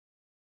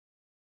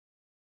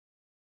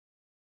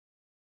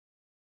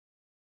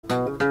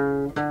Hello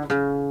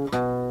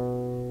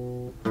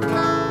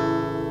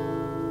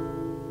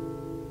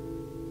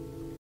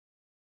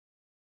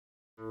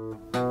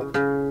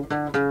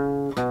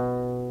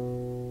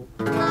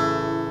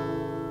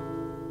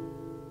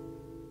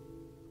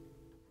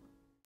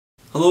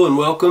and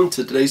welcome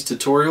to today's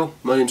tutorial.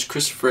 My name is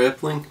Christopher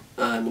Epling.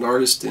 I'm an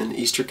artist in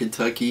Eastern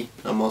Kentucky.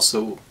 I'm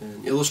also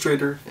an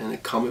illustrator and a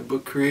comic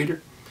book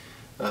creator.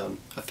 I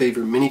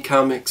favor mini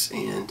comics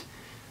and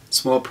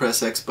small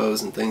press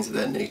expos and things of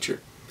that nature.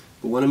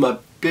 But one of my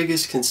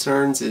biggest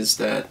concerns is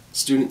that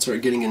students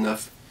aren't getting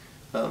enough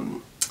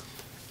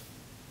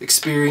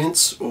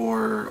experience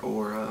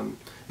or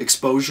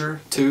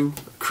exposure to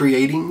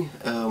creating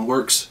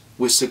works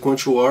with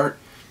sequential art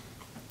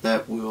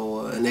that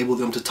will enable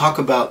them to talk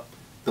about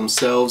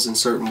themselves in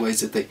certain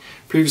ways that they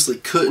previously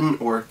couldn't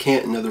or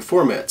can't in other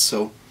formats.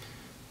 So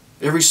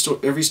every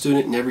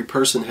student and every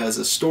person has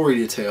a story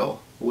to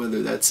tell,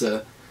 whether that's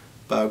a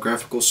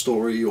biographical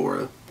story or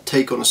a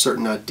take on a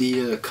certain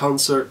idea, a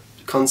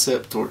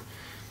concept, or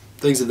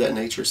things of that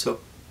nature. So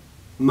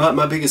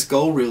my biggest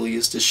goal really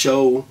is to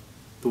show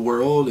the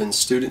world, and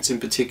students in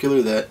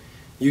particular, that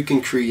you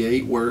can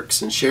create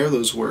works and share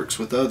those works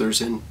with others,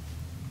 and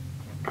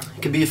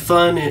it can be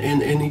fun,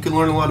 and you can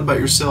learn a lot about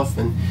yourself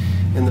and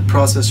the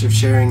process of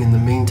sharing in the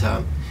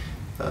meantime.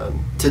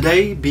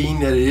 Today,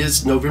 being that it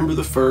is November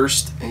the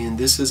 1st, and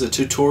this is a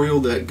tutorial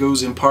that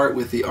goes in part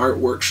with the art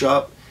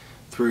workshop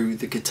through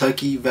the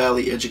Kentucky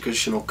Valley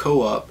Educational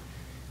Co-op,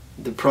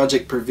 the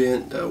Project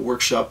Prevent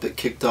workshop that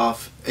kicked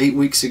off 8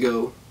 weeks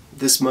ago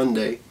this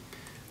Monday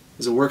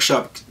is a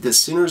workshop that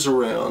centers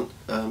around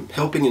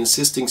helping and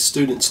assisting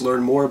students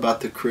learn more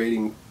about the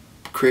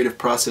creative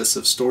process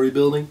of story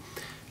building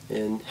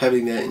and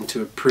having that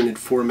into a printed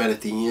format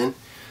at the end.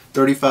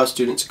 35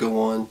 students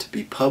go on to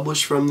be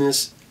published from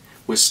this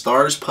with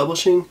Stars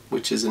Publishing,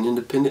 which is an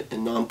independent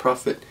and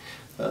non-profit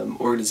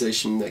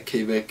organization that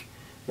KVEC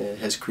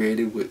has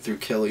created through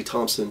Kelly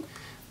Thompson,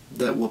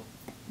 that will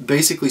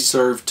basically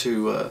serve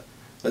to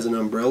as an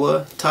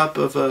umbrella type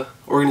of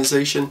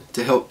organization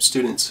to help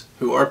students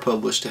who are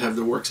published to have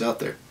their works out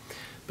there.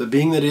 But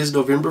being that it is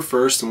November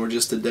 1st and we're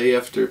just a day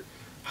after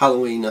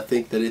Halloween, I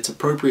think that it's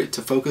appropriate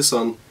to focus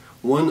on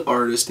one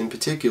artist in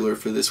particular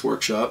for this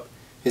workshop.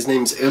 His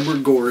name is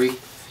Edward Gorey.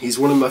 He's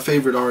one of my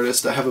favorite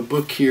artists. I have a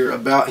book here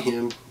about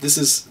him. This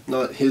is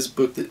not his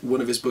book,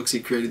 one of his books he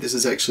created. This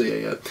is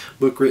actually a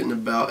book written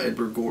about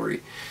Edward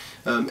Gorey.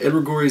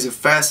 Edward Gorey is a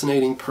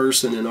fascinating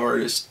person and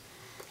artist.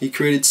 He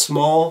created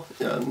small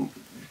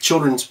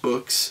children's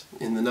books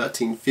in the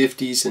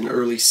 1950s and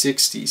early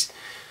 60s.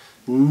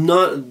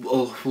 Not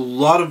a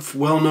lot of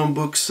well-known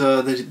books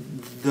that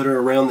are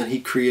around that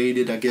he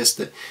created. I guess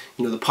that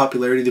the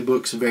popularity of the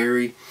books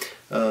vary.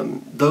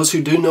 Those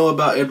who do know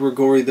about Edward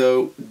Gorey,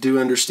 though, do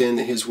understand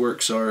that his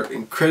works are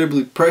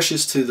incredibly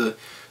precious to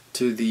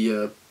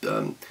the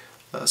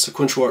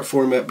sequential art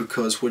format,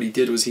 because what he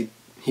did was he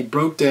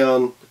broke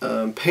down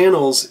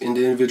panels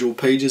into individual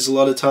pages a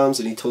lot of times,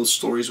 and he told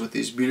stories with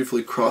these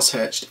beautifully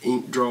cross-hatched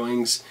ink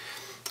drawings,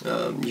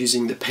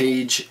 using the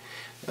page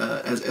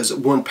as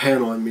one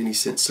panel in many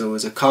sense. So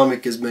as a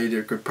comic is made,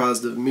 they're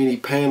comprised of many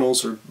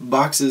panels or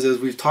boxes, as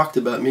we've talked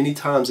about many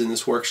times in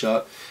this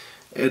workshop.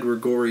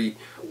 Edward Gorey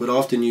would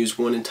often use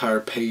one entire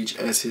page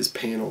as his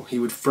panel. He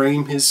would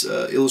frame his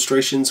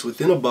illustrations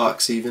within a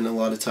box even a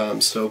lot of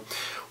times. So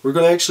we're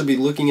going to actually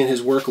be looking at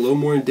his work a little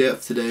more in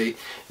depth today,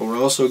 and we're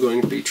also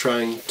going to be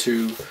trying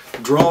to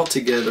draw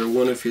together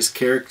one of his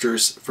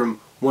characters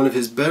from one of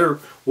his better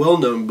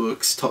well-known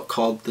books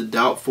called The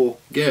Doubtful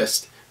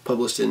Guest,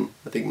 published in,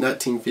 I think,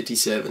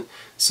 1957.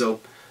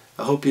 So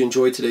I hope you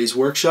enjoyed today's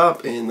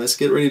workshop, and let's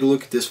get ready to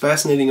look at this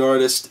fascinating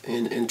artist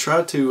and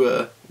try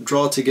to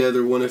draw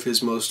together one of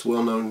his most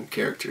well-known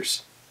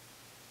characters.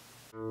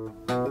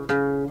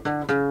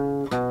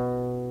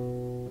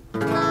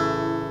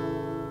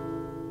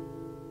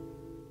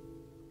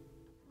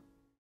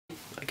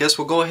 I guess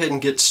we'll go ahead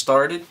and get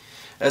started.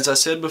 As I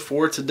said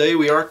before, today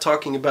we are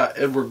talking about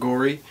Edward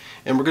Gorey,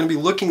 and we're going to be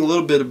looking a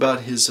little bit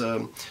about his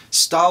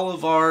style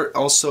of art,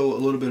 also a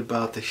little bit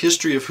about the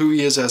history of who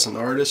he is as an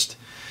artist.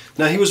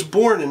 Now, he was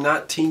born in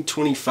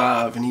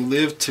 1925, and he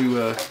lived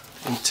to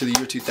into the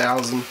year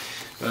 2000.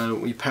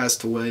 He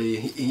passed away.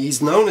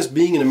 He's known as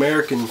being an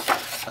American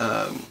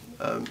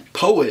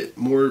poet,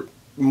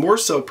 more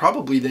so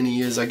probably than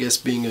he is, I guess,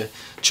 being a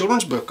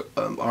children's book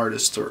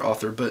artist or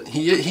author. But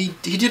he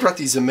did write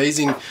these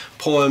amazing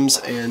poems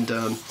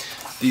and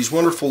these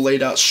wonderful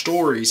laid out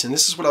stories. And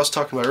this is what I was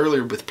talking about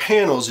earlier with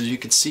panels. As you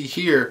can see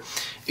here,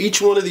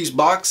 each one of these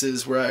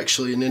boxes were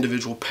actually an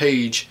individual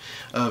page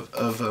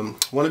of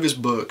one of his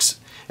books,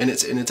 and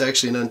it's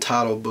actually an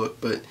untitled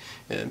book, but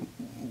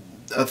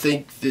I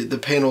think the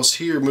panels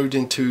here moved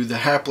into the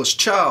hapless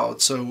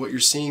child. So what you're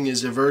seeing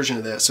is a version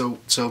of that.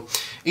 So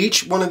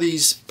each one of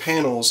these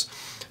panels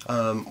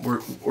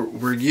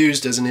were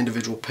used as an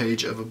individual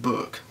page of a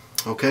book.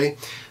 Okay,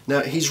 now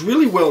he's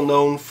really well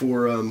known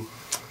for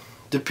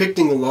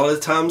depicting a lot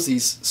of times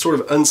these sort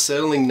of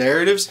unsettling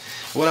narratives.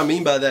 What I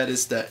mean by that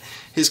is that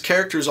his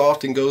characters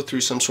often go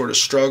through some sort of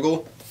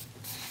struggle,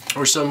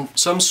 or some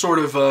sort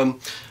of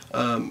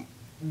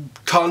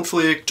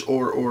conflict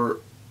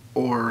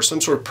or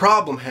some sort of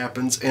problem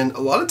happens, and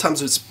a lot of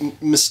times it's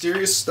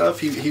mysterious stuff.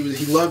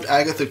 He loved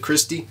Agatha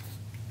Christie.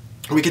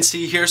 We can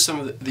see here some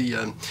of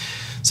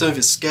some of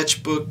his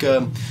sketchbook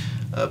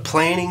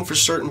planning for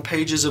certain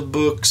pages of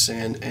books,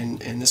 and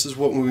this is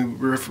what we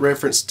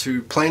reference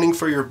to planning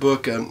for your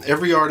book.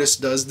 Every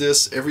artist does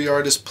this. Every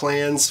artist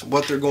plans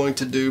what they're going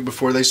to do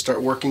before they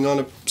start working on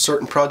a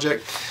certain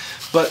project.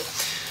 But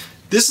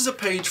this is a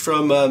page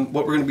from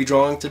what we're going to be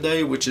drawing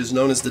today, which is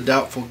known as The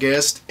Doubtful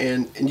Guest,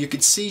 and you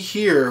can see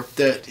here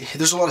that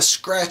there's a lot of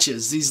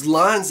scratches. These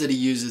lines that he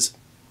uses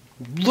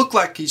look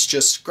like he's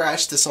just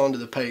scratched this onto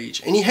the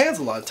page, and he has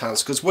a lot of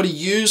times, because what he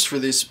used for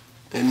this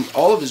in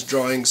all of his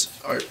drawings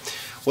are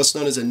what's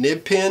known as a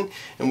nib pen,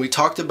 and we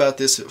talked about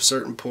this at a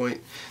certain point.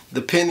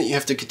 The pen that you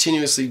have to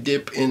continuously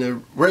dip in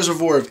a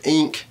reservoir of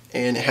ink,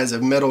 and it has a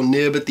metal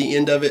nib at the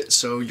end of it,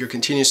 so you're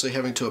continuously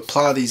having to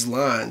apply these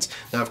lines.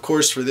 Now, of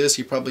course, for this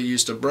he probably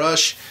used a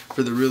brush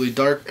for the really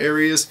dark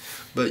areas,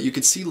 but you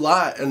could see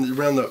light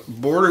around the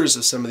borders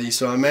of some of these,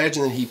 so I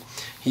imagine that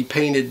he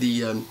painted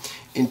the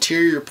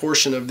interior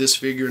portion of this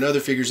figure and other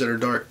figures that are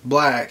dark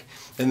black,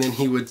 and then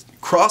he would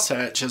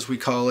crosshatch, as we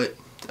call it,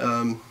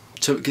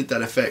 to get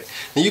that effect.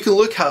 Now you can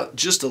look how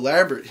just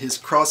elaborate his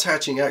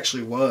cross-hatching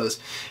actually was.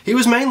 He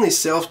was mainly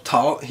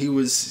self-taught.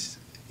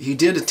 He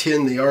did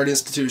attend the Art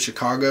Institute of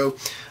Chicago.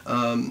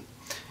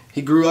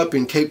 He grew up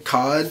in Cape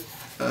Cod,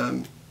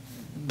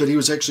 but he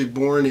was actually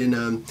born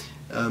in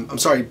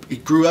he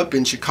grew up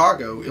in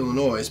Chicago,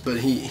 Illinois, but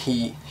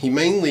he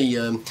mainly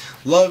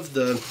loved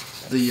the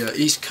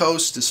East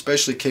Coast,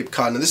 especially Cape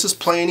Cod. Now this is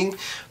planning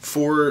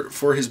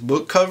for his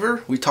book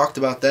cover. We talked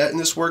about that in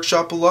this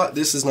workshop a lot.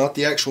 This is not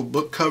the actual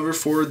book cover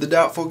for The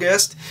Doubtful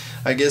Guest.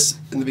 I guess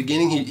in the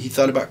beginning he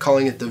thought about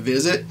calling it The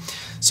Visit.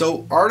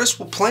 So artists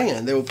will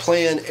plan. They will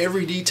plan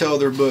every detail of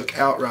their book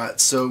outright,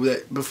 so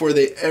that before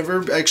they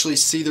ever actually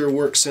see their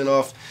work sent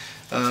off.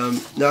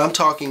 Now I'm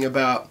talking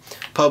about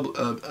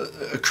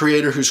a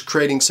creator who's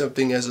creating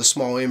something as a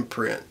small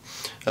imprint.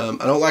 I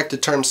don't like the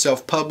term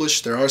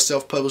self-published. There are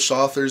self-published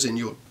authors, and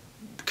you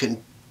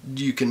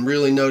can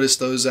really notice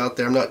those out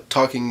there. I'm not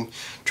talking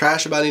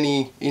trash about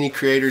any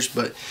creators,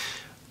 but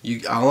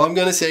all I'm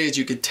going to say is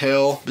you could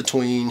tell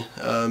between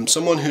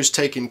someone who's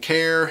taken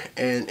care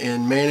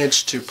and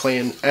managed to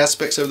plan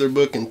aspects of their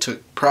book and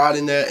took pride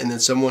in that, and then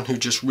someone who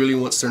just really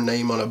wants their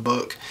name on a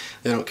book.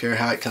 They don't care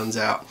how it comes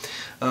out.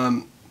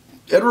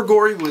 Edward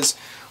Gorey was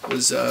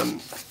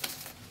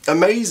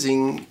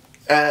amazing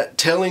at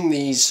telling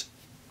these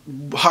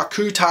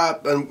haiku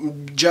type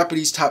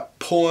Japanese type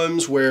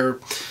poems where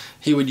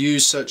he would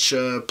use such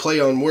play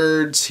on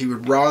words. He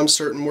would rhyme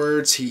certain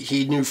words.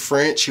 He knew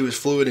French. He was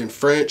fluent in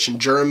French and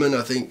German,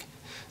 I think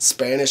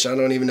Spanish, I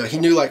don't even know. He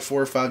knew like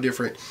 4 or 5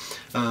 different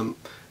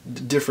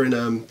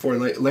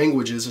foreign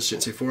languages. I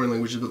shouldn't say foreign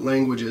languages, but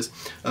languages.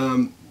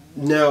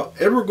 Now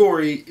Edward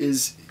Gorey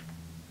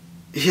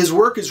his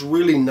work is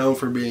really known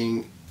for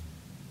being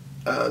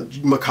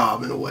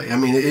macabre in a way. I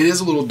mean, it is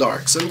a little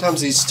dark.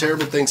 Sometimes these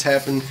terrible things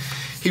happen.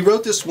 He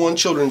wrote this one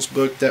children's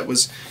book that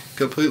was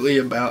completely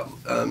about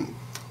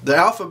the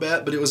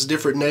alphabet, but it was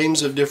different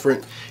names of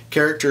different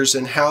characters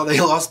and how they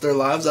lost their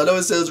lives. I know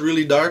it sounds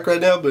really dark right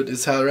now, but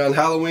it's around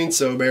Halloween,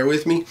 so bear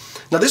with me.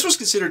 Now, this was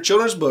considered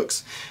children's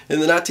books.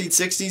 In the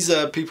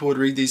 1960s, people would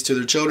read these to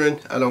their children.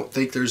 I don't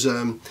think there's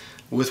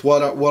with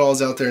what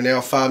all's out there now,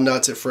 Five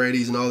Nights at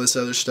Freddy's and all this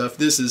other stuff,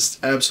 this is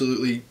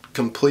absolutely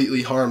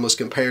completely harmless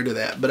compared to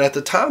that. But at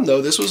the time, though,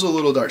 this was a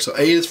little dark. So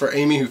A is for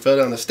Amy, who fell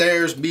down the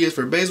stairs. B is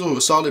for Basil, who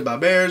was assaulted by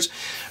bears.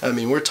 I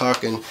mean, we're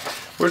talking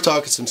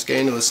some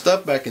scandalous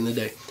stuff back in the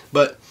day.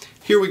 But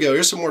here we go.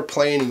 Here's some more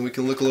planning. We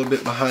can look a little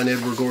bit behind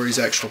Edward Gorey's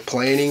actual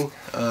planning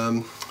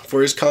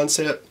for his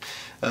concept.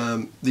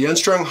 The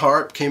Unstrung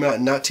Harp came out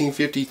in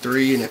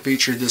 1953, and it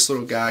featured this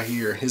little guy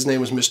here. His name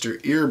was Mr.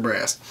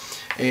 Earbrass,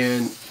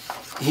 and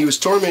he was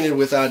tormented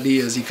with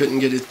ideas. He couldn't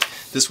get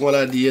this one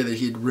idea that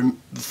he'd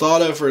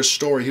thought of for a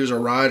story. He was a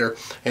writer,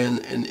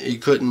 and he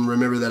couldn't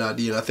remember that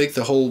idea. And I think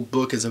the whole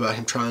book is about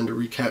him trying to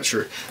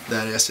recapture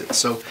that essence.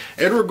 So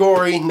Edward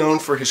Gorey, known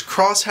for his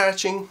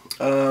cross-hatching,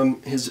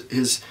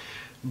 his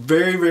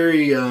very,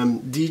 very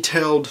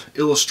detailed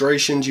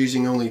illustrations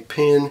using only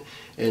pen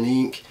and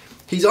ink.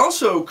 He's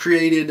also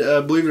created,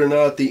 believe it or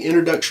not, the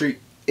introductory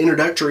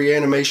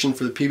animation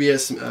for the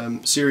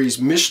PBS series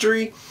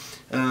Mystery.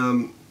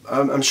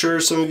 I'm sure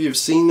some of you have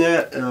seen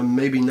that,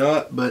 maybe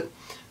not, but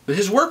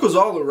his work was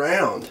all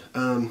around.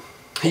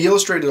 He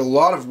illustrated a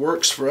lot of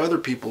works for other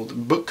people, the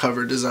book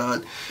cover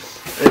design,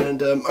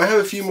 and I have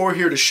a few more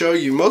here to show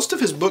you. Most of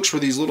his books were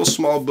these little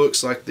small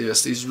books like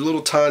this, these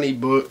little tiny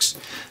books,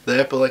 the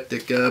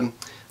epileptic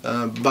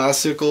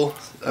bicycle.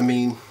 I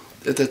mean,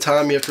 at the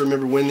time you have to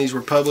remember when these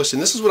were published,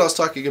 and this is what I was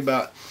talking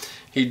about.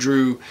 He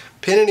drew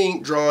pen and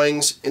ink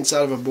drawings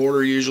inside of a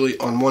border, usually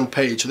on one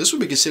page. So this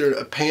would be considered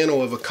a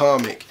panel of a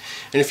comic.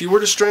 And if you were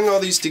to string all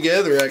these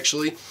together,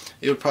 actually,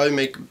 it would probably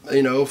make,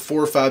 you know,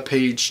 4 or 5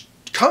 page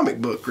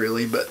comic book,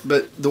 really. But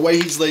the way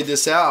he's laid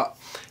this out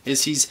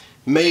is he's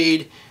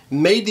made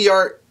the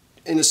art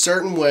in a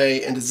certain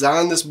way and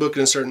designed this book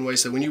in a certain way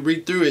so when you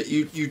read through it,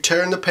 you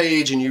turn the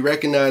page and you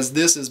recognize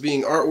this as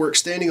being artwork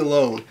standing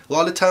alone. A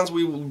lot of times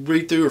we will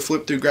read through or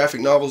flip through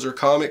graphic novels or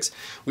comics,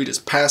 we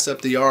just pass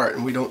up the art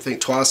and we don't think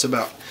twice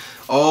about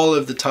all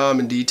of the time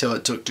and detail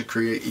it took to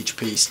create each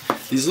piece.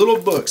 These little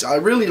books, I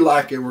really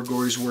like Edward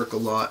Gorey's work a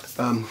lot.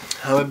 I'm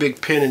a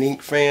big pen and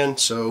ink fan,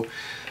 so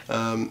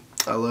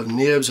I love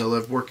nibs. I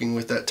love working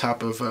with that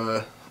type of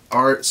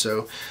art,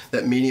 so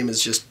that medium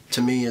is just,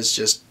 to me, is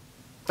just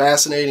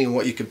fascinating, and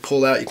what you can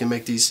pull out. You can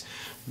make these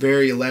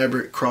very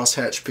elaborate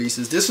crosshatch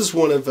pieces. This is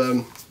one of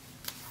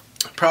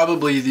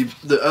probably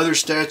the other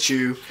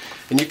statue,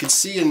 and you can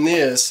see in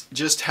this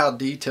just how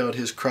detailed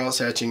his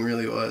crosshatching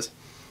really was.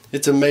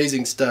 It's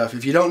amazing stuff.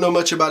 If you don't know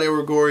much about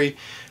Edward Gorey,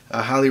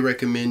 I highly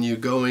recommend you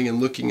going and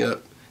looking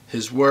up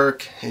his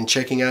work and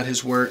checking out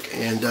his work.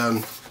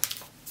 And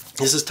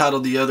this is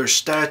titled The Other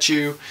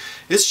Statue.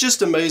 It's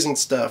just amazing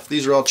stuff.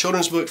 These are all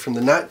children's books from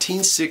the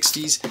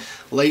 1960s,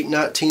 late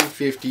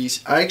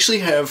 1950s. I actually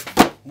have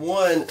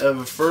one of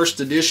a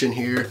first edition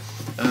here.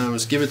 It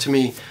was given to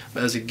me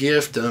as a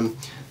gift.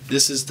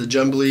 This is the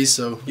Jumblies,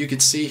 so you can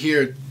see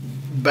here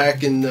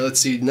back in, let's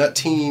see,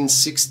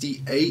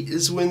 1968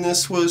 is when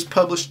this was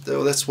published.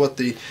 Though that's what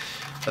the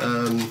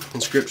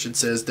inscription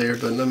says there,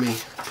 but let me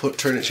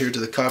turn it here to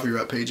the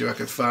copyright page if I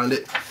can find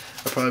it.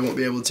 I probably won't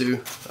be able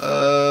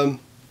to.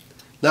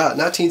 Not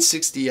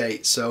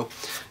 1968. So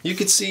you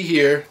can see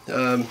here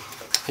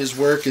his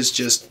work is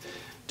just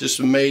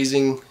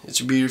amazing.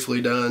 It's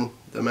beautifully done,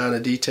 the amount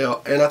of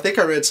detail, and I think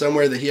I read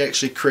somewhere that he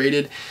actually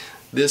created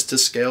this to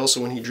scale,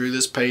 so when he drew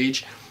this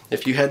page,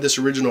 if you had this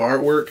original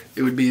artwork,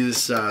 it would be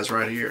this size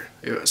right here.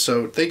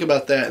 So think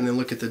about that and then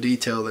look at the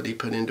detail that he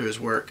put into his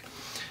work.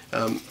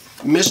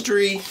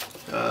 Mystery,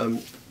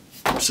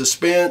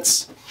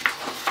 suspense,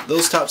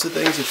 those types of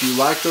things. If you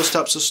like those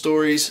types of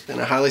stories, then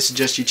I highly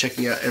suggest you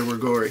checking out Edward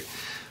Gorey.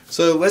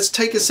 So let's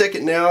take a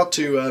second now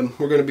to,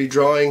 we're going to be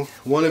drawing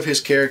one of his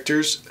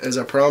characters. As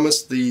I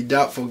promised, the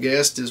Doubtful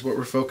Guest is what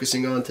we're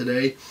focusing on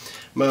today.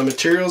 My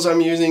materials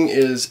I'm using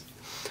is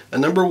a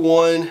number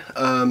 1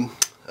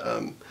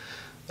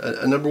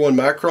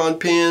 micron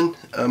pen.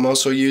 I'm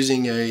also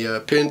using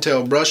a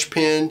Pentel brush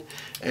pen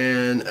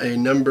and a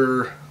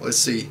number, let's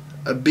see,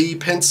 a B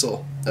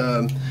pencil.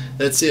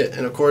 That's it,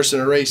 and of course an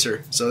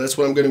eraser. So that's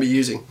what I'm going to be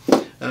using.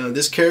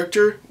 This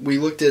character, we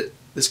looked at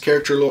this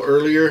character a little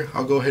earlier.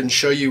 I'll go ahead and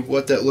show you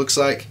what that looks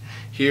like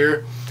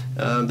here.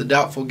 The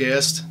Doubtful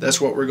Guest,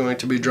 that's what we're going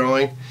to be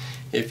drawing.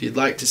 If you'd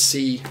like to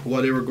see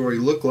what Edward Gorey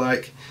looked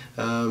like,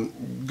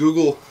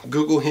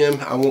 Google him.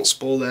 I won't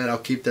spoil that. I'll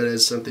keep that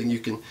as something you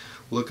can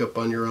look up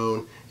on your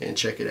own and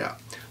check it out.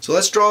 So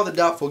let's draw the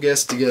Doubtful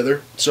Guest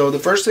together. So the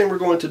first thing we're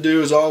going to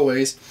do, as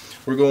always,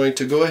 we're going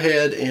to go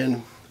ahead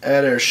and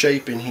add our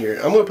shape in here.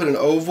 I'm going to put an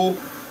oval.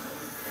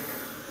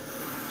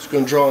 Just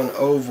going to draw an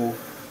oval.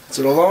 It's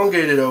an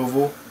elongated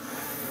oval.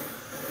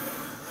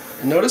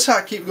 And notice how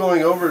I keep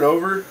going over and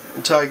over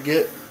until I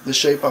get the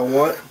shape I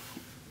want.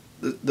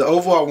 The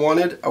oval I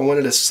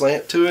wanted a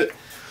slant to it.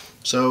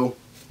 So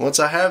once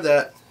I have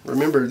that,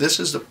 remember, this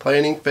is the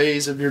planning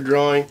phase of your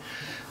drawing,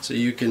 so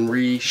you can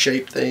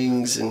reshape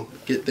things and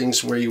get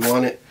things where you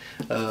want it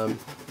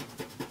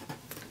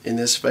in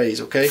this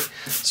phase, okay?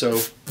 So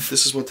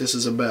this is what this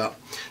is about.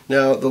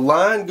 Now the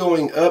line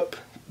going up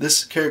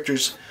this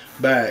character's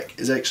back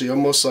is actually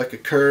almost like a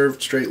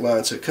curved straight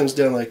line, so it comes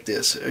down like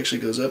this. It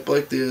actually goes up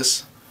like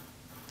this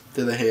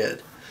to the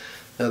head.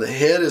 Now the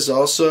head is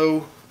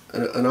also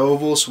an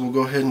oval, so we'll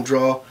go ahead and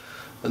draw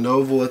an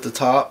oval at the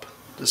top,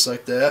 just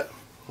like that,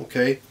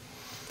 okay?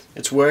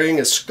 It's wearing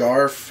a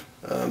scarf.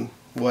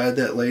 We'll add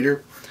that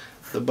later.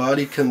 The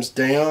body comes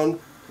down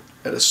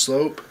at a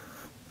slope,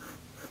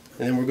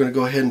 and then we're going to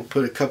go ahead and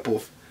put a couple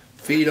of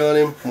feet on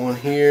him. One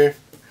here,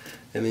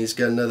 and then he's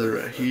got another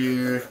right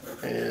here,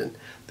 and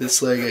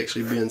this leg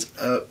actually bends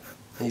up.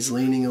 He's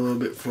leaning a little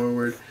bit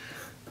forward,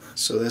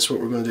 so that's what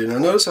we're going to do. Now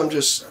notice I'm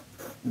just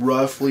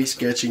roughly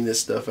sketching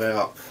this stuff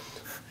out.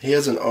 He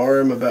has an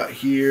arm about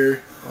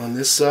here on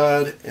this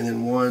side, and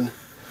then one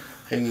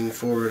hanging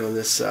forward on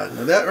this side.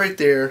 Now that right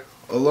there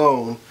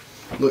alone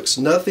looks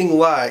nothing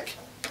like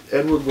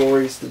Edward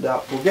Gorey's The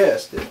Doubtful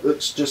Guest. It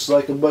looks just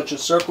like a bunch of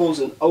circles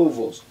and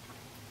ovals.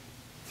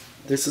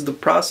 This is the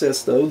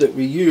process, though, that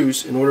we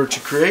use in order to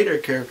create our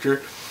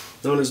character,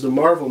 known as the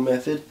Marvel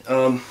method,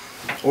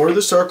 or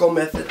the circle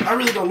method. I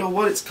really don't know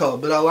what it's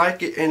called, but I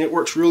like it and it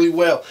works really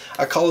well.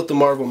 I call it the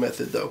Marvel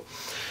method, though.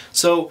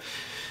 So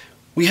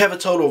we have a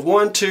total of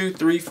 1, 2,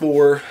 3,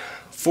 4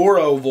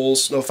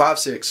 ovals, no, 5,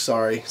 6,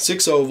 sorry,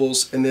 6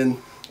 ovals, and then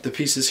the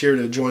pieces here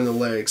to join the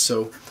legs.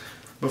 So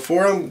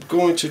before I'm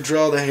going to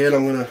draw the head,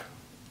 I'm going to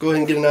go ahead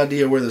and get an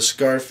idea where the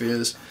scarf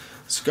is.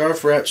 The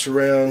scarf wraps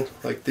around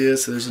like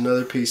this. There's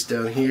another piece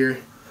down here,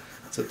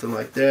 something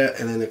like that,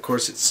 and then of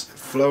course it's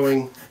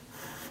flowing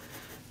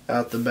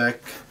out the back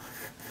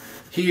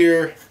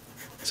here.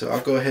 So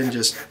I'll go ahead and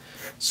just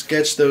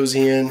sketch those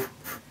in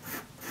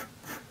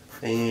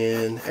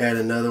and add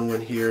another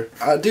one here.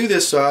 I do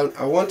this so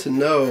I want to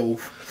know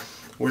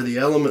where the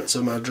elements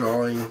of my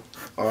drawing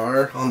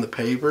are on the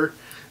paper.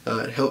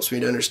 It helps me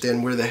to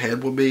understand where the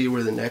head will be,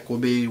 where the neck will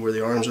be, where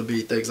the arms will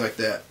be, things like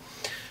that.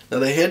 Now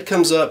the head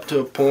comes up to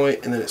a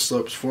point and then it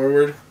slopes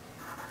forward,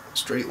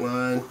 straight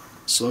line,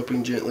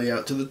 sloping gently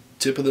out to the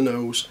tip of the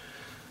nose.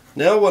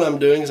 Now what I'm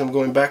doing is I'm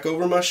going back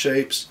over my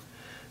shapes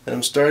and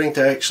I'm starting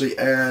to actually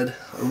add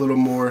a little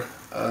more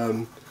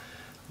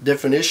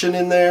definition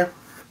in there.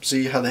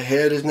 See how the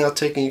head is now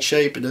taking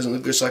shape. It doesn't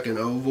look just like an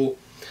oval.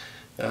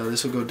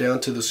 This will go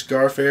down to the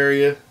scarf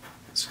area.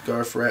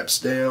 Scarf wraps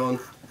down.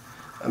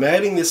 I'm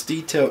adding this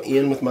detail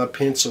in with my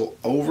pencil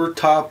over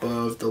top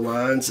of the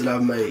lines that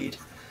I've made.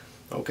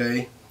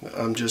 Okay,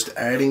 I'm just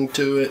adding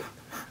to it.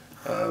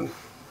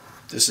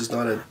 This is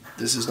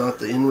not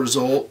the end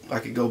result. I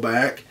could go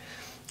back.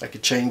 I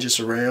could change this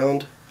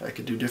around. I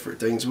could do different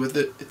things with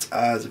it. Its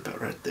eye is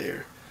about right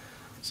there.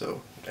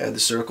 So add the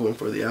circle in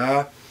for the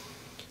eye.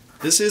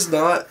 This is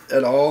not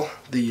at all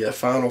the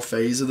final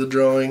phase of the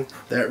drawing.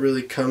 That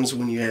really comes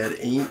when you add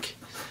ink.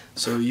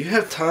 So you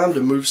have time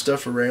to move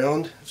stuff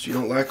around. If you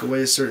don't like the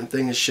way a certain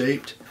thing is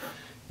shaped,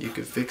 you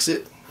can fix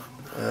it.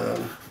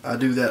 I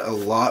do that a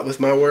lot with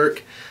my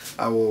work.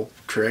 I will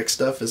correct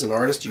stuff as an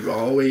artist. You're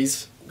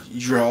always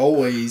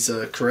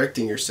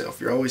correcting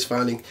yourself. You're always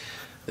finding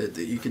that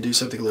you can do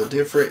something a little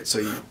different. So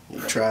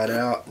you try it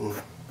out, and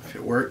if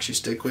it works, you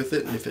stick with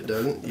it, and if it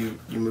doesn't, you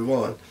move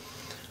on.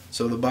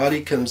 So the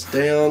body comes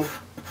down.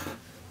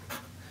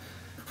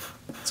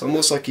 It's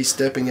almost like he's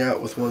stepping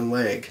out with one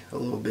leg a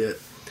little bit.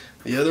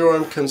 The other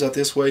arm comes out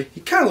this way.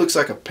 He kind of looks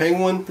like a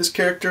penguin, this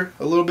character,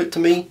 a little bit to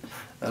me.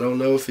 I don't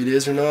know if it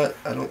is or not.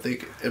 I don't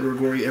think Edward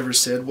Gorey ever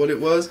said what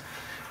it was.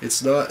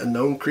 It's not a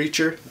known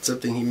creature. It's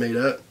something he made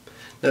up.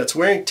 Now it's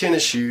wearing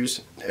tennis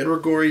shoes.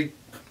 Edward Gorey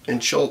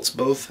and Schultz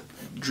both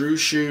drew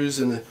shoes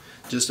in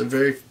just a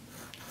very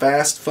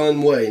fast,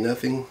 fun way.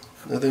 Nothing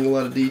a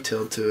lot of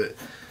detail to it.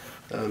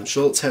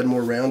 Schultz had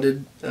more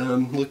rounded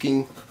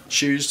looking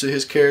shoes to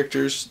his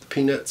characters, the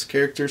Peanuts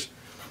characters.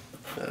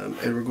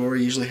 Edward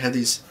Gorey usually had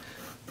these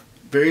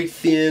very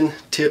thin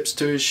tips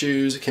to his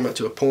shoes. It came out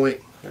to a point.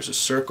 There's a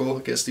circle.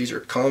 I guess these are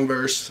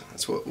Converse.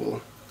 That's what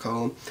we'll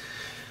call them.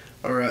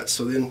 Alright,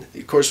 so then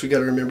of course we got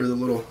to remember the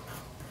little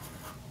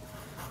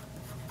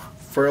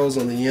frills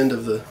on the end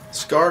of the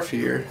scarf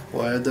here.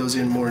 We'll add those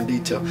in more in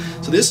detail.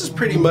 So this is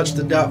pretty much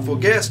the Doubtful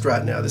Guest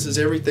right now. This is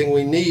everything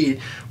we need.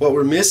 What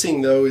we're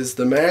missing though is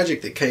the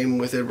magic that came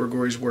with Edward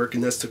Gorey's work,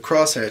 and that's the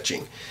cross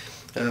hatching.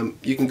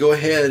 You can go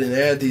ahead and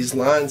add these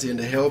lines in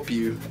to help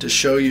you, to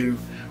show you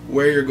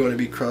where you're going to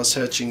be cross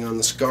hatching on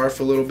the scarf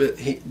a little bit.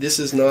 This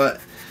is not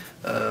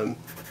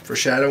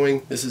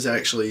foreshadowing. This is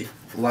actually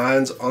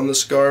lines on the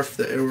scarf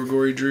that Edward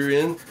Gorey drew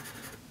in.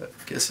 I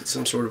guess it's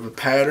some sort of a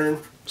pattern,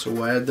 so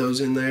we'll add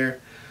those in there.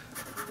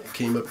 It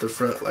came up the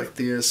front like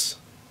this,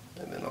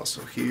 and then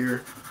also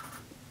here.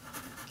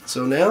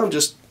 So now I'm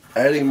just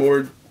adding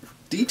more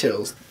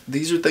details.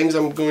 These are things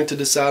I'm going to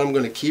decide I'm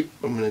going to keep,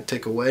 I'm going to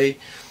take away.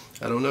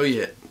 I don't know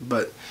yet,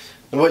 but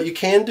what you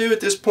can do at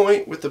this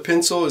point with the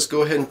pencil is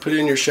go ahead and put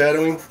in your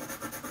shadowing.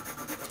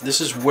 This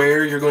is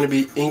where you're going to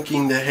be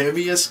inking the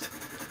heaviest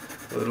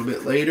a little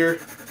bit later.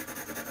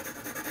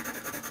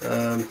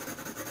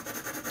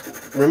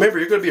 Remember,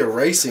 you're going to be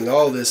erasing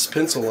all this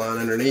pencil line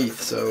underneath,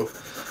 so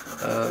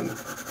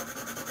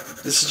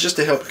this is just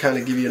to help kind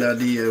of give you an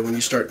idea when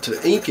you start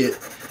to ink it.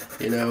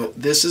 You know,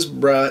 this is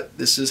bright,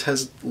 this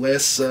has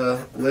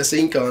less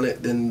ink on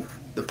it than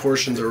the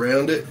portions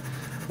around it.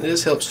 And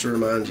this helps to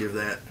remind you of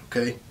that,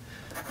 okay?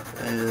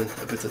 And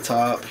up at the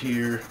top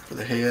here for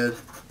the head.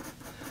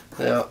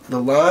 Now,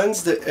 the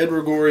lines that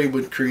Edward Gorey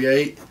would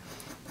create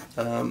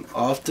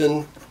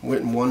often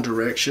went in one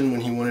direction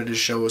when he wanted to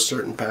show a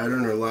certain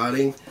pattern or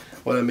lighting.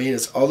 What I mean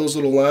is all those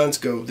little lines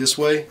go this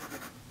way,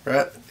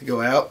 right? They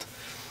go out,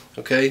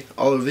 okay?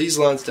 All of these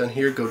lines down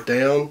here go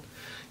down.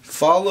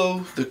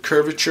 Follow the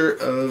curvature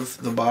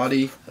of the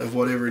body of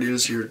whatever it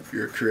is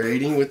you're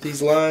creating with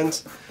these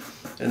lines,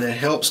 and it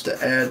helps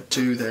to add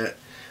to that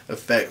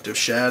effect of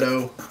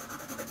shadow.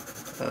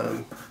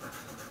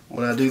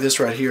 When I do this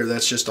right here,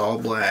 that's just all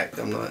black.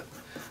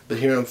 But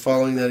here I'm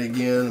following that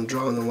again. I'm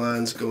drawing the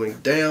lines going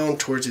down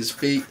towards his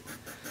feet,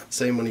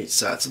 same on each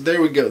side. So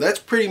there we go. That's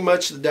pretty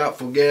much the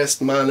Doubtful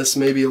Guest, minus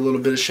maybe a little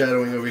bit of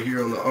shadowing over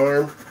here on the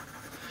arm.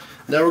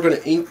 Now we're going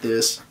to ink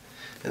this,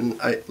 and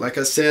like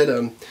I said,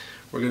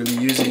 we're going to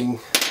be using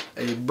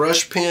a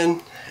brush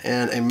pen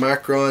and a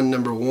Micron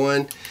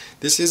 #1.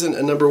 This isn't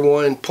a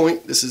 #1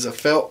 point. This is a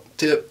felt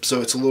tip,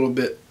 so it's a little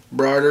bit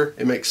broader.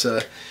 It makes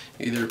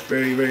either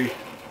very, very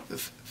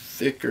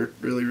thick or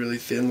really, really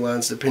thin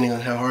lines depending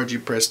on how hard you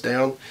press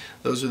down.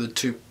 Those are the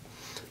two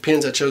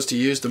pens I chose to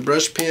use. The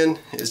brush pen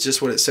is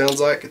just what it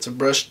sounds like. It's a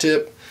brush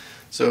tip,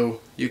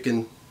 so you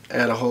can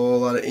add a whole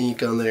lot of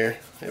ink on there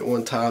at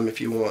one time if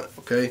you want,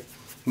 okay?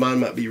 Mine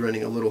might be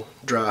running a little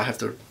dry. I have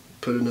to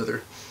put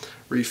another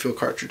refill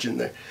cartridge in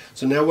there.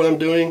 So now what I'm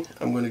doing,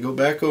 I'm going to go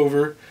back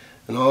over,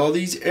 and all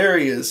these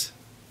areas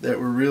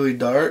that were really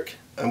dark,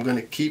 I'm going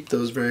to keep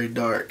those very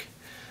dark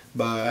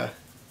by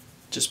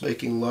just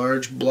making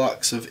large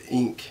blocks of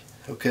ink,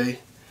 okay?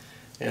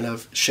 And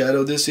I've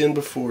shadowed this in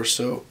before,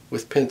 so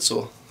with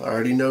pencil. I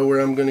already know where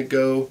I'm going to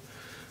go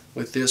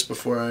with this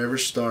before I ever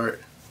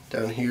start.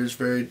 Down here is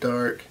very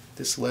dark.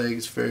 This leg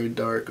is very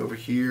dark over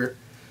here.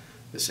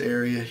 This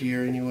area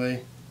here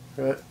anyway,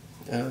 right?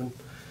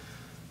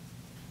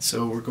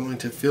 So we're going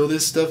to fill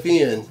this stuff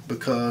in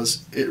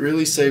because it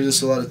really saves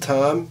us a lot of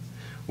time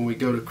when we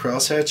go to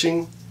cross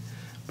hatching,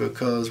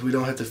 because we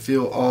don't have to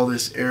fill all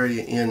this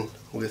area in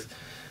with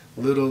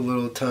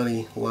little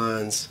tiny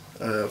lines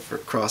for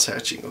cross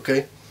hatching.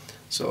 Okay,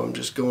 so I'm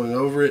just going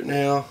over it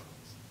now,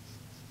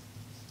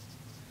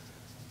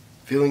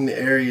 filling the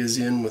areas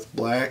in with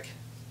black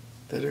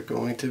that are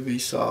going to be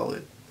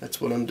solid. That's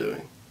what I'm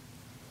doing.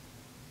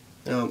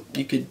 Now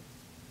you could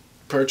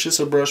purchase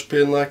a brush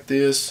pen like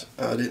this.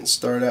 I didn't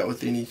start out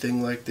with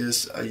anything like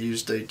this. I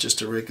used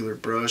just a regular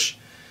brush.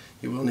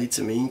 You will need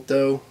some ink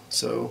though,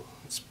 so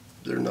it's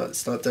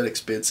not that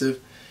expensive.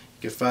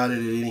 You can find it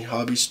at any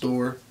hobby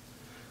store.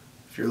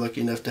 If you're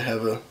lucky enough to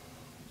have a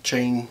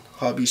chain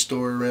hobby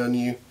store around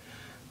you,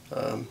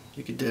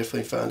 you could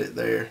definitely find it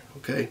there.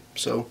 Okay,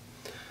 so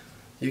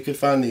you can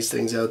find these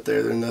things out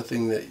there. They're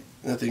nothing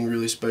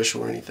really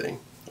special or anything.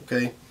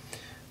 Okay,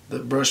 the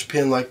brush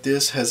pen like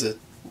this has a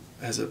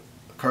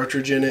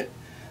cartridge in it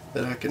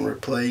that I can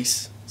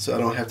replace, so I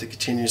don't have to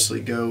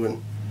continuously go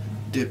and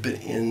dip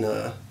it in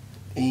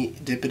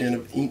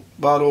an ink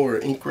bottle or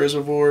ink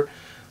reservoir,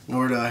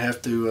 nor do I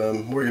have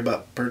to worry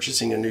about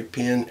purchasing a new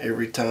pen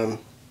every time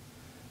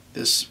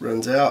this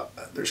runs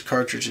out. There's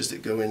cartridges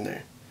that go in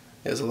there.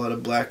 He has a lot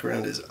of black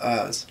around his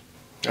eyes.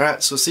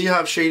 Alright, so see how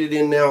I've shaded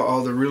in now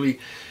all the really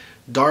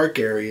dark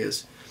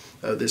areas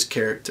of this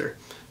character.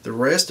 The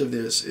rest of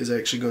this is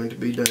actually going to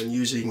be done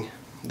using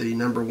the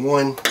number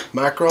 1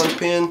 Micron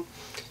pen.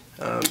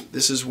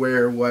 This is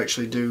where we'll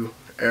actually do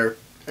our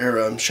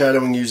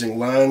shadowing using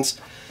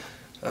lines.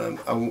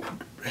 I'm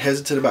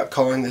hesitant about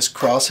calling this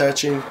cross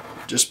hatching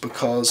just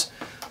because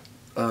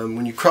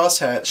when you cross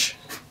hatch,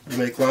 you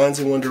make lines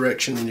in one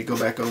direction and you go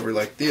back over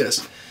like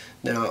this.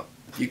 Now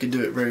you can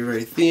do it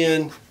very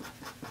thin,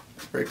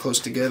 very close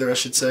together I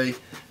should say,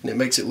 and it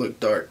makes it look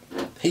dark.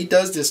 He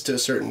does this to a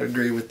certain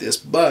degree with this,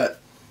 but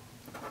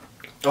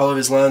all of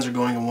his lines are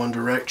going in one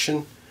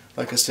direction,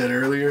 like I said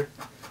earlier.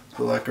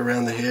 So like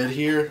around the head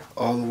here,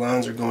 all the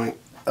lines are going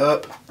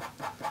up.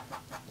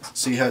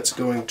 See how it's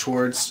going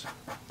towards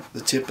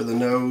the tip of the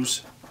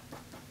nose,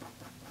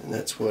 and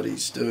that's what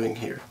he's doing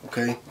here.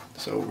 Okay,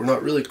 so we're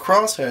not really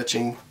cross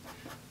hatching,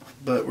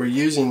 but we're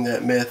using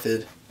that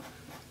method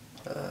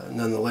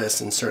nonetheless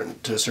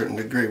to a certain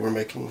degree. We're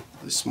making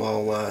these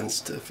small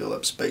lines to fill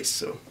up space.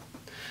 So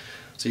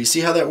you see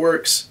how that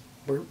works.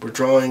 We're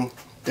drawing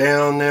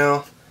down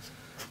now,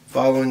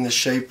 following the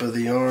shape of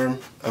the arm.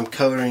 I'm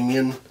coloring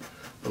in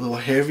a little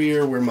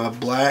heavier where my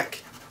black,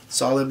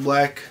 solid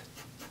black,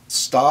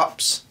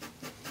 stops.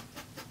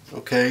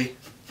 Okay,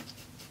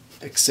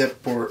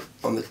 except for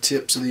on the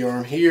tips of the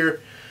arm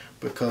here,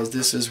 because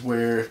this is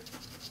where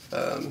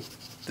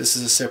this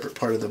is a separate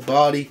part of the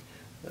body.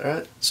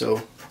 Alright,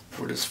 so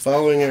we're just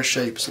following our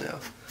shapes now.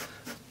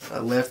 I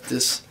left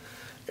this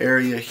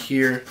area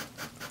here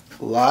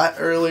light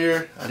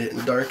earlier. I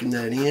didn't darken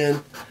that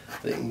in.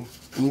 I didn't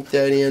ink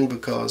that in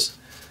because,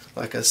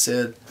 like I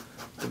said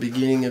at the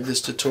beginning of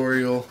this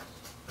tutorial,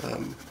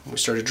 when we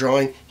started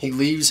drawing, he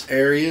leaves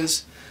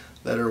areas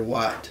that are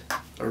white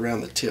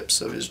around the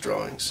tips of his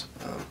drawings.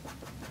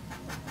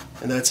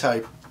 And that's how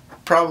he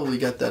probably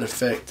got that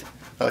effect,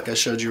 like I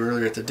showed you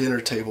earlier at the dinner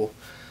table,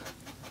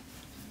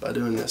 by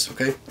doing this.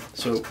 Okay,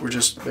 so we're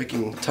just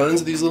making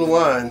tons of these little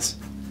lines,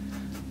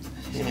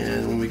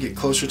 and when we get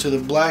closer to the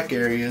black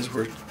areas,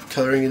 we're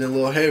coloring it a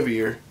little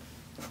heavier,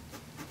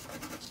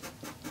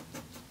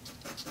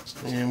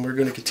 and we're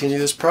going to continue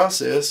this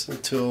process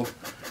until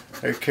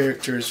our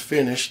character is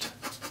finished.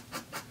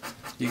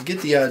 You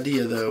get the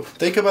idea though.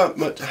 Think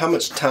about how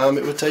much time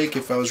it would take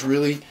if I was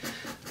really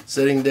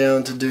sitting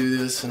down to do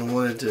this and I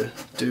wanted to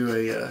do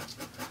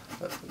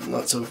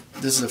this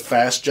is a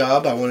fast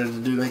job. I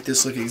wanted to make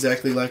this look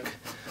exactly like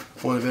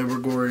one of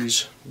Edward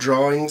Gorey's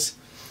drawings,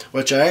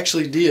 which I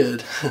actually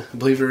did.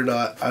 Believe it or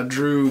not, I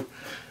drew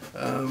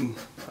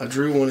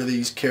one of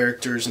these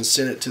characters and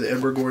sent it to the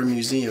Edward Gorey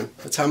Museum.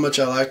 That's how much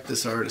I like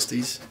this artist.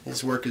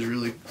 His work is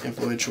really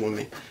influential on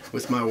me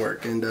with my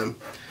work, and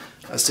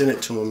I sent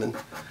it to him, and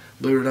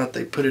believe it or not,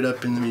 they put it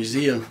up in the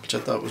museum, which I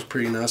thought was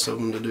pretty nice of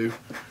them to do.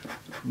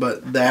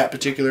 But that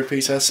particular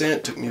piece I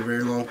sent took me a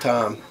very long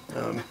time.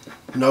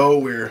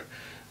 Nowhere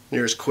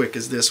near as quick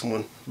as this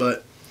one,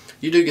 but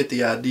you do get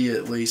the idea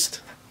at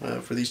least.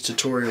 For these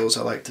tutorials,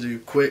 I like to do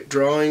quick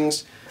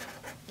drawings,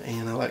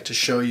 and I like to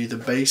show you the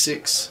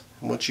basics.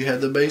 And once you have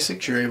the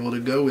basics, you're able to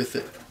go with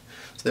it.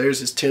 So there's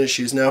his tennis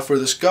shoes. Now for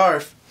the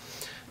scarf,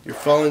 you're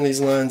following these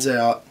lines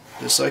out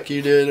just like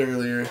you did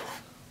earlier.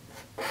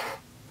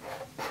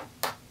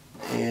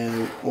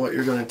 And what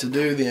you're going to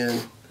do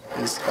then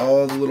is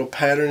all the little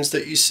patterns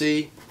that you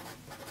see,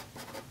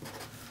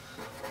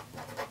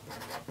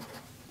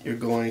 you're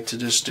going to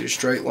just do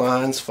straight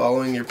lines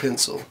following your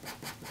pencil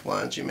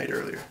lines you made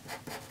earlier.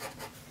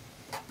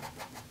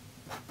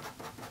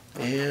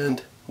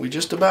 And we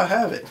just about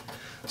have it.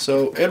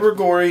 So Edward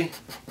Gorey,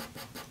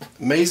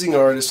 amazing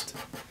artist,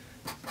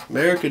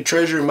 American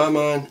treasure in my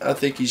mind. I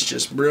think he's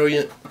just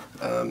brilliant.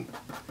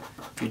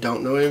 If you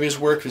don't know any of his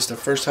work, if it's the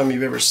first time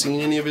you've ever seen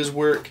any of his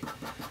work,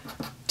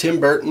 Tim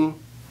Burton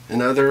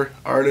and other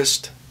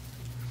artists,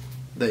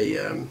 they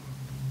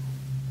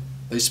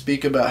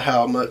speak about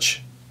how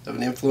much of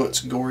an influence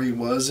Gorey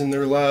was in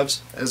their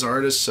lives as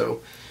artists.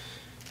 So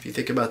if you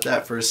think about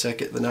that for a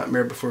second, The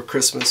Nightmare Before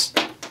Christmas,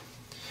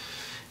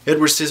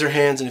 Edward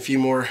Scissorhands, and a few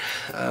more,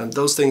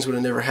 those things would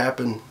have never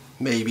happened,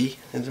 maybe,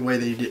 in the way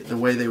they did, the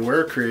way they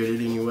were created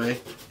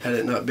anyway, had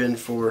it not been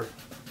for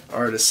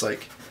artists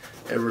like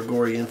Edward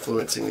Gorey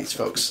influencing these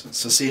folks.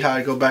 So see how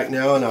I go back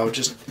now, and I'll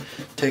just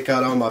take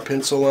out all my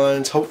pencil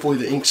lines. Hopefully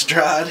the ink's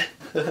dried.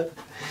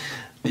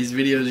 These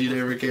videos you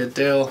never can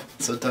tell.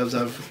 Sometimes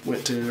I've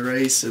went to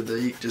erase and the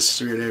ink just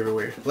strewn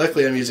everywhere.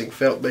 Luckily I'm using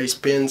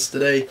felt-based pens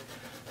today,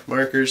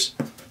 markers,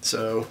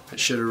 so it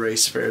should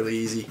erase fairly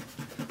easy.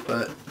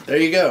 But there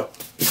you go,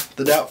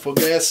 The Doubtful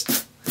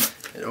Guest.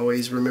 And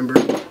always remember,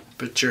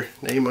 put your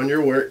name on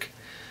your work.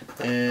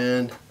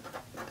 And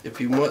if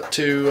you want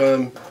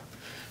to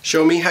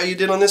show me how you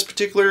did on this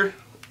particular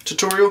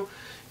tutorial,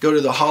 go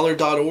to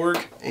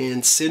theholler.org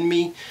and send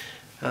me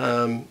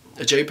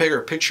a JPEG or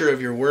a picture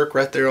of your work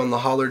right there on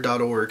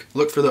theholler.org.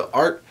 Look for the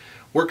Art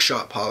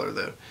Workshop Holler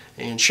though,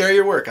 and share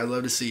your work. I'd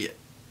love to see it.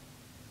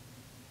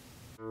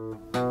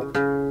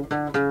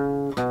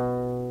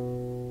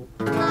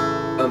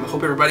 I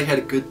hope everybody had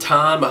a good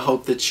time. I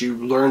hope that you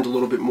learned a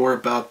little bit more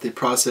about the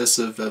process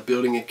of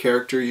building a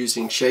character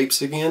using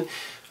shapes again.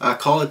 I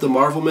call it the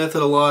Marvel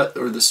method a lot,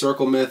 or the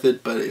circle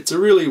method, but it's a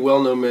really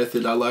well-known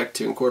method. I like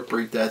to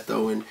incorporate that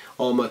though in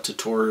all my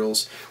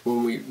tutorials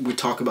when we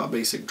talk about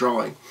basic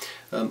drawing.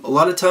 A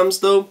lot of times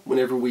though,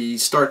 whenever we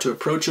start to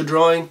approach a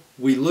drawing,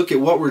 we look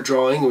at what we're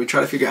drawing and we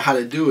try to figure out how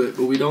to do it,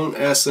 but we don't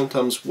ask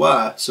sometimes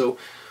why. So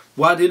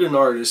why did an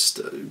artist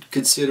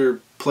consider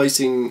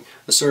placing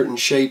a certain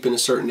shape in a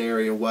certain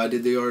area? Why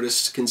did the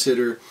artist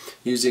consider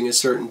using a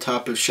certain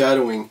type of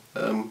shadowing,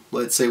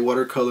 let's say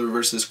watercolor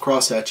versus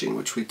cross-hatching,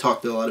 which we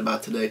talked a lot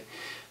about today?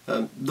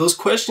 Those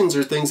questions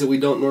are things that we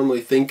don't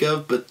normally think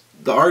of, but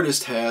the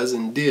artist has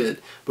and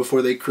did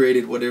before they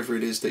created whatever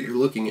it is that you're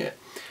looking at.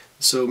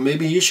 So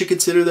maybe you should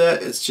consider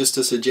that. It's just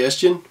a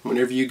suggestion.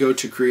 Whenever you go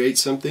to create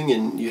something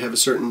and you have a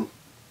certain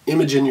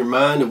image in your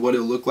mind of what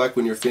it'll look like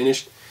when you're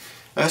finished,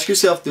 ask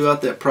yourself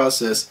throughout that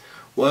process,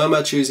 why am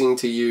I choosing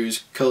to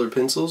use colored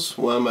pencils?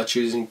 Why am I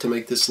choosing to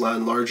make this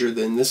line larger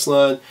than this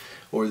line,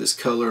 or this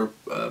color,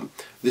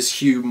 this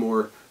hue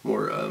more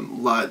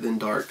light than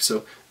dark?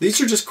 So these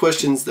are just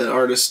questions that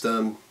artists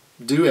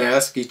do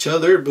ask each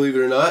other, believe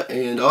it or not.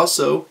 And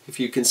also, if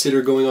you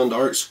consider going on to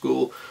art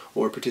school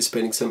or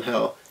participating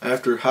somehow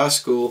after high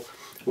school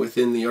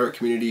within the art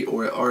community,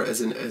 or art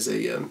as an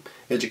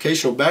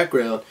educational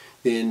background,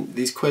 then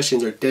these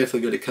questions are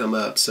definitely going to come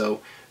up. So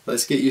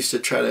let's get used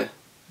to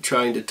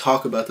trying to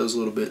talk about those a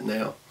little bit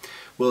now.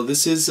 Well,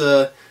 this is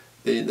I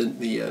think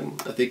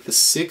the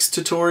 6th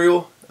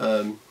tutorial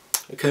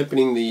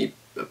accompanying the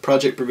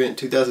Project Prevent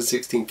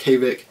 2016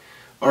 KVEC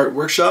Art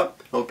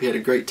Workshop. I hope you had a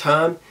great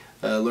time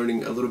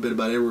learning a little bit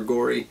about Edward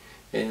Gorey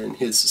and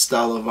his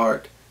style of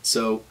art.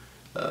 So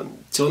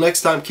till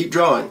next time, keep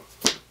drawing.